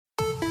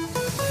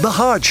The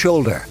Hard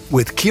Shoulder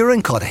with Kieran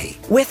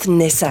with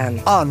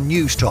Nissan on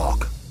News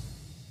Talk.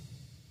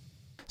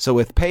 So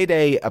with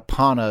payday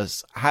upon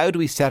us, how do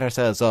we set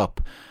ourselves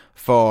up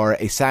for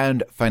a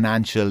sound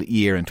financial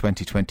year in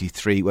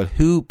 2023? Well,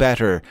 who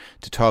better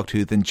to talk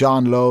to than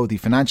John Lowe, the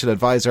financial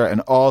advisor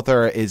and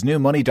author. His new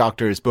Money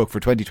Doctors book for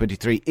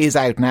 2023 is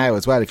out now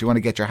as well, if you want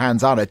to get your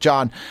hands on it.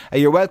 John,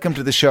 you're welcome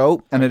to the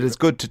show, and it is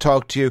good to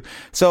talk to you.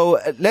 So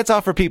let's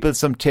offer people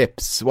some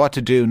tips, what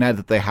to do now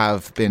that they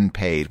have been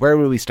paid. Where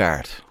will we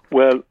start?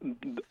 Well,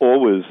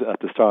 always at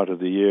the start of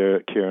the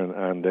year, Kieran,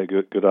 and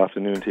good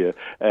afternoon to you,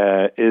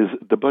 is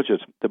the budget.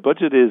 The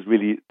budget is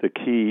really the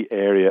key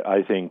area,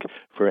 I think,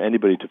 for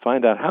anybody to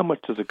find out how much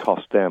does it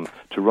cost them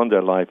to run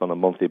their life on a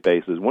monthly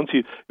basis. Once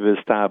you've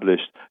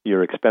established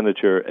your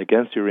expenditure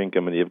against your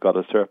income and you've got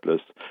a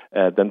surplus,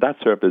 then that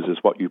surplus is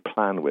what you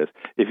plan with.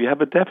 If you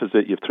have a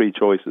deficit, you have three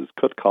choices: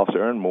 cut costs,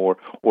 earn more,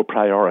 or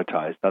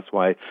prioritise. That's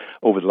why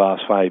over the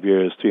last 5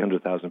 years,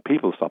 300,000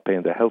 people stopped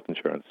paying their health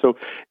insurance. So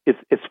it's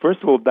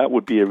first of all, that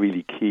would be a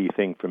really key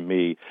thing for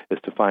me, is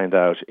to find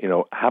out,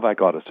 have I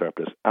got a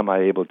surplus? Am I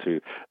able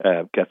to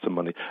get some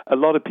money? A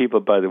lot of people,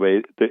 by the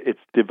way, it's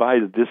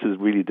divided. This is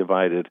really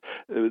divided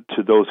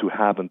to those who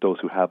have and those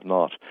who have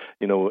not.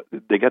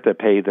 They get their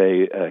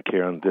payday,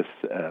 Kieran, this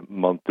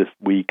month, this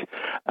week,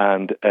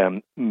 and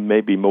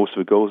maybe most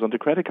of it goes onto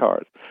credit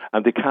card,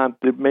 and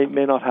they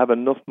may not have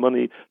enough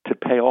money to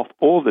pay off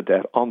all the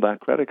debt on that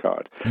credit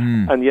card.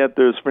 And yet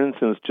there's, for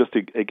instance, just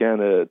to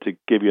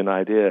give you an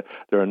idea,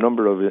 there are a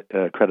number of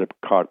credit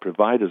card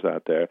providers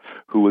out there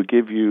who will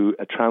give you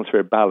a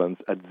transfer balance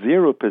at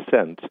 0%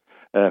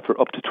 for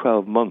up to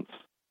 12 months.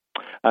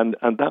 And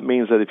that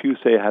means that if you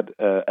say had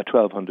a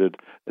 1,200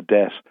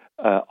 debt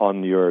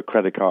on your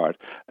credit card,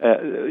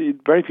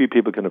 very few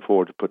people can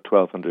afford to put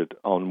 1,200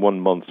 on 1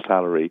 month's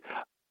salary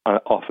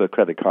off a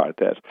credit card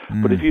debt.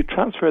 But if you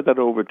transfer that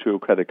over to a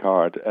credit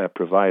card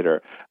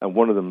provider, and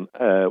one of them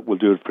will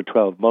do it for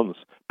 12 months,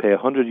 pay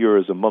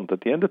 €100 a month,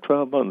 at the end of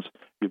 12 months,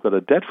 you've got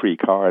a debt-free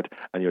card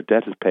and your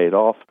debt is paid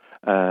off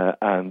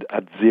and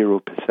at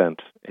 0%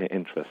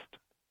 interest.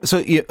 So,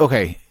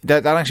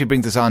 that actually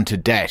brings us on to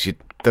debt.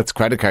 That's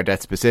credit card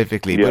debt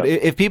specifically. Yeah. But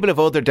if people have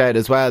other debt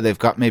as well, they've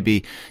got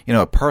maybe,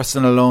 a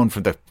personal loan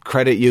from the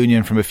credit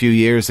union from a few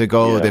years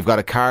ago. Yeah. They've got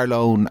a car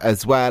loan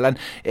as well. And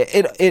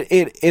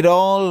it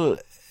all,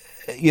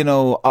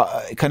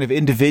 kind of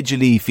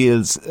individually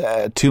feels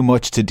too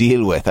much to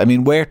deal with. I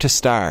mean, where to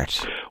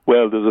start?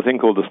 Well, there's a thing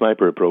called the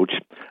sniper approach.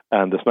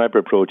 And the sniper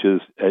approach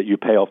is you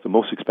pay off the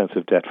most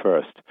expensive debt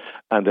first.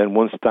 And then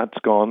once that's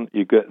gone,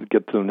 you get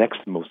to the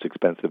next most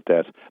expensive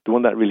debt, the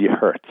one that really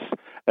hurts.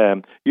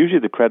 Usually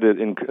the credit,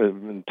 in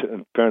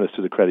fairness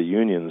to the credit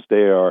unions,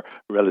 they are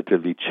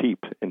relatively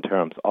cheap in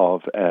terms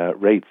of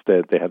rates.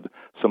 They have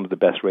some of the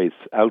best rates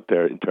out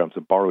there in terms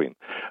of borrowing.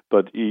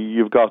 But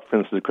you've got, for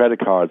instance, the credit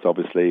cards,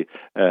 obviously,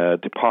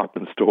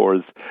 department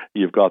stores.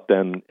 You've got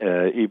then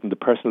even the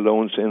personal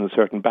loans in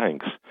certain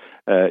banks.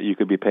 You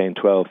could be paying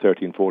 12,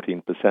 13,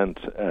 14%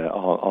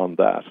 on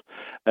that.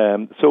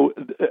 So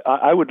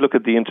I would look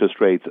at the interest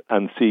rates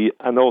and see,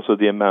 and also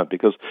the amount,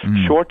 because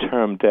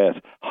short-term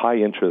debt, high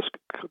interest,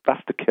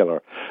 that's the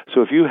killer.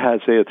 So if you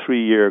had, say, a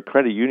 3-year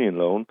credit union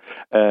loan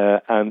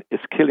and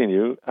it's killing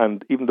you,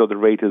 and even though the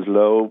rate is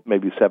low,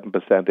 maybe 7%,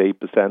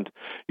 8%,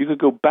 you could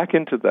go back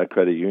into that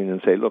credit union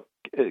and say, look,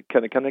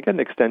 can I get an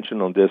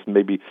extension on this?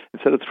 Maybe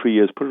instead of 3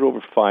 years, put it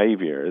over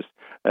 5 years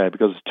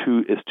because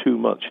it's too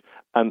much.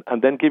 And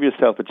then give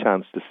yourself a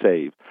chance to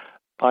save.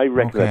 I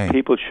reckon that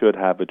people should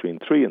have between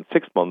 3 and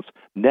 6 months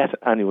net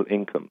annual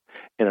income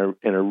in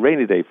a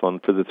rainy day fund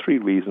for the three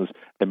reasons: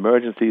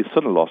 emergency,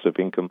 sudden loss of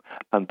income,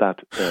 and that.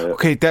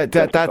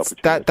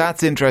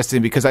 That's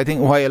interesting, because I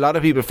think why a lot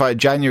of people find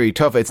January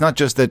tough, it's not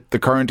just that the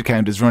current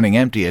account is running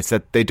empty; it's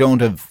that they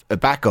don't have a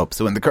backup.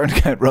 So when the current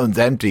account runs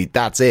empty,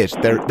 that's it.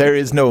 There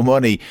is no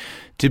money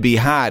to be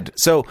had.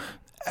 So.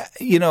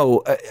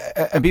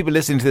 And people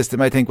listening to this, they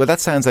might think, well, that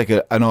sounds like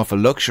an awful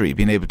luxury,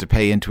 being able to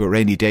pay into a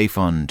rainy day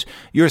fund.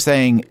 You're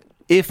saying,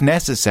 if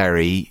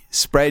necessary,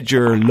 spread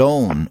your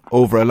loan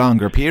over a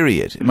longer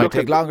period. It might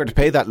take longer to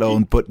pay that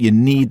loan, but you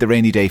need the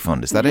rainy day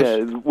fund. Is that it?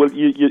 Yeah, well,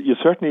 you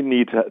certainly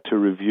need to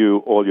review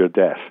all your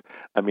debt.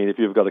 I mean, if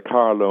you've got a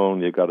car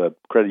loan, you've got a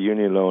credit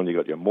union loan, you've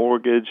got your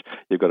mortgage,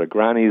 you've got a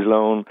granny's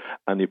loan,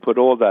 and you put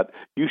all that,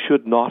 you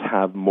should not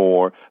have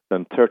more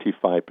than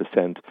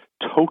 35%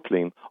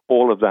 totaling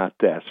all of that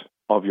debt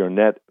of your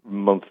net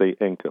monthly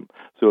income.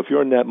 So if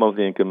your net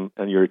monthly income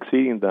and you're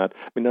exceeding that,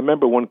 I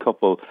remember one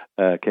couple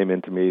came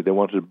in to me, they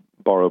wanted to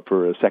borrow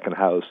for a second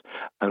house,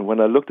 and when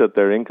I looked at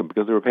their income,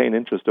 because they were paying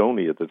interest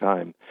only at the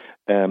time,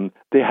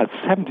 they had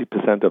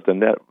 70% of the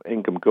net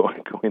income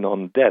going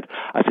on debt.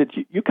 I said,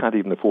 you can't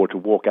even afford to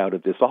walk out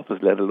of this office,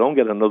 let alone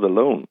get another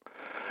loan.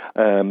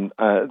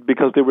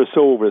 Because they were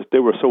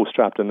so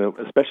strapped, and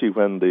especially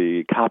when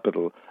the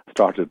capital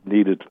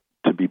needed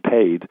to be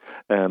paid,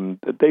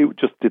 they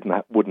just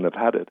wouldn't have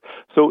had it.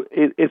 So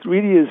it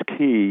really is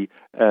key,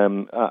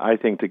 I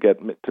think,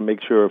 to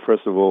make sure,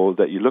 first of all,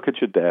 that you look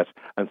at your debt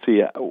and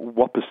see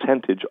what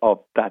percentage of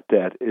that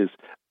debt is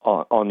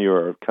on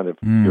your kind of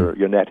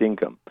your net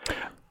income.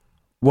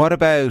 What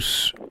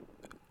about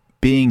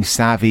being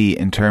savvy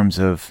in terms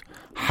of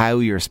how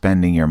you're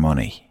spending your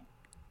money?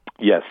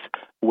 Yes.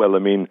 Well, I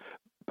mean,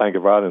 Bank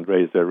of Ireland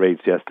raised their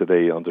rates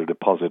yesterday on their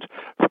deposit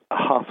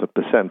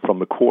 0.5% from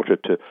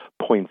 1/4 to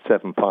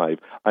 0.75.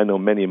 I know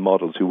many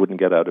models who wouldn't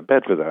get out of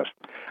bed for that.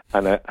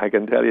 And I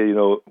can tell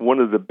you, one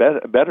of the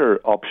better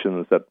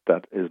options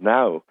that is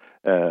now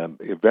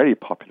very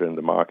popular in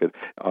the market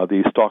are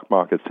these stock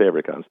market saver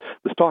accounts.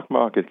 The stock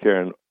market,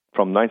 Kieran,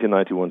 from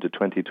 1991 to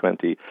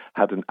 2020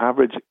 had an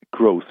average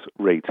growth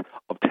rate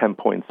of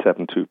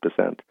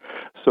 10.72%.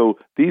 So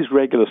these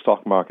regular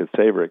stock market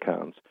saver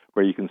accounts,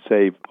 where you can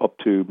save up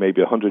to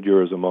maybe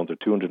 €100 a month or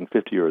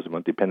 €250 a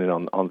month, depending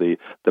on the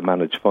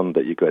managed fund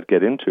that you could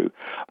get into,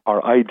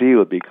 are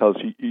ideal because,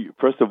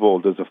 first of all,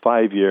 there's a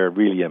 5-year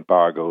really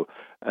embargo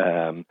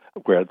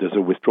where there's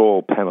a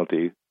withdrawal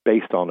penalty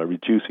based on a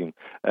reducing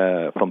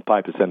from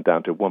 5%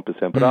 down to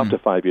 1%. But after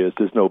 5 years,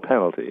 there's no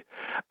penalty.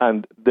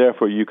 And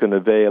therefore, you can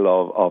avail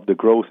of the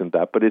growth in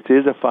that. But it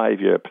is a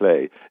 5-year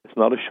play. It's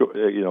not a short,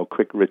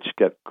 quick rich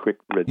scheme,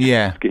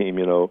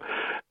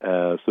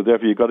 So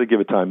therefore, you've got to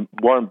give it time.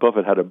 Warren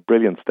Buffett had a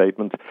brilliant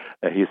statement.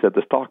 He said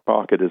the stock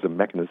market is a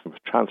mechanism for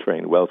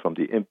transferring wealth from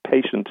the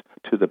impatient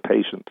to the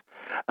patient.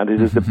 And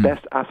it is the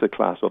best asset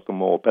class of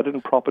them all. Better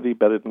than property,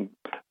 better than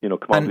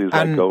commodities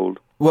like gold.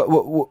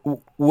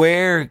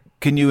 Where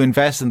can you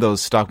invest in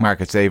those stock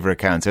market saver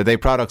accounts? Are they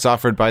products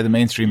offered by the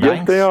mainstream banks?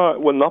 Yes, they are.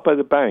 Well, not by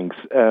the banks.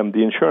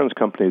 The insurance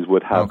companies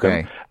would have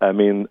them. I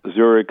mean,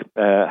 Zurich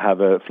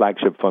have a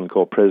flagship fund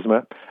called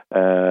Prisma,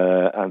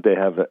 and they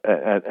have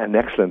an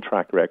excellent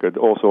track record.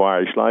 Also,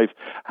 Irish Life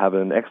have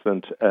an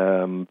excellent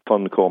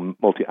fund called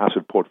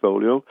Multi-Asset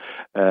Portfolio,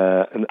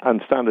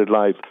 and Standard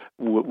Life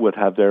would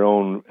have their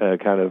own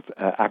kind of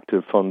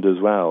active fund as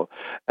well.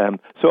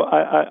 So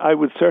I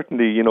would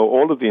certainly,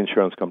 all of the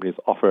insurance companies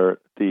offer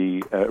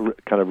the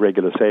kind of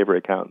regular saver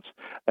accounts,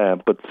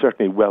 but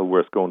certainly well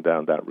worth going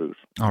down that route.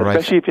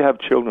 Especially if you have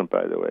children,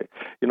 by the way.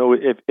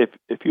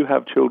 If you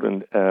have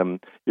children,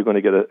 you're going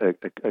to get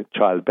a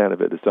child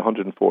benefit. It's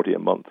 $140 a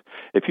month.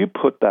 If you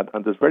put that,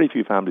 and there's very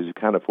few families who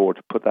can afford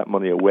to put that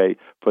money away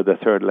for their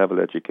third level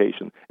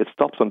education, it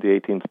stops on the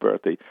 18th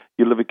birthday.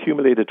 You'll have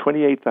accumulated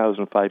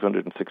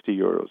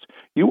 €28,560.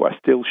 You are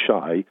still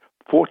shy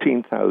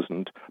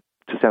 $14,000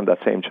 to send that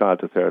same child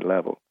to third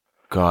level.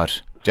 God.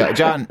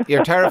 John,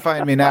 you're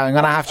terrifying me now. I'm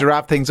going to have to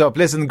wrap things up.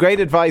 Listen, great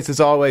advice as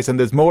always, and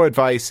there's more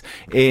advice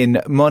in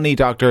Money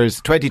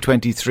Doctors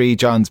 2023,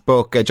 John's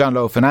book, John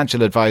Lowe,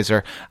 financial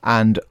advisor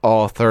and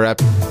author.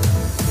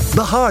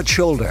 The Hard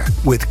Shoulder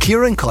with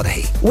Kieran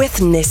Cuddihy. With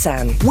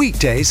Nissan.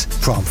 Weekdays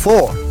from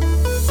 4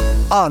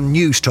 on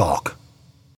News Talk.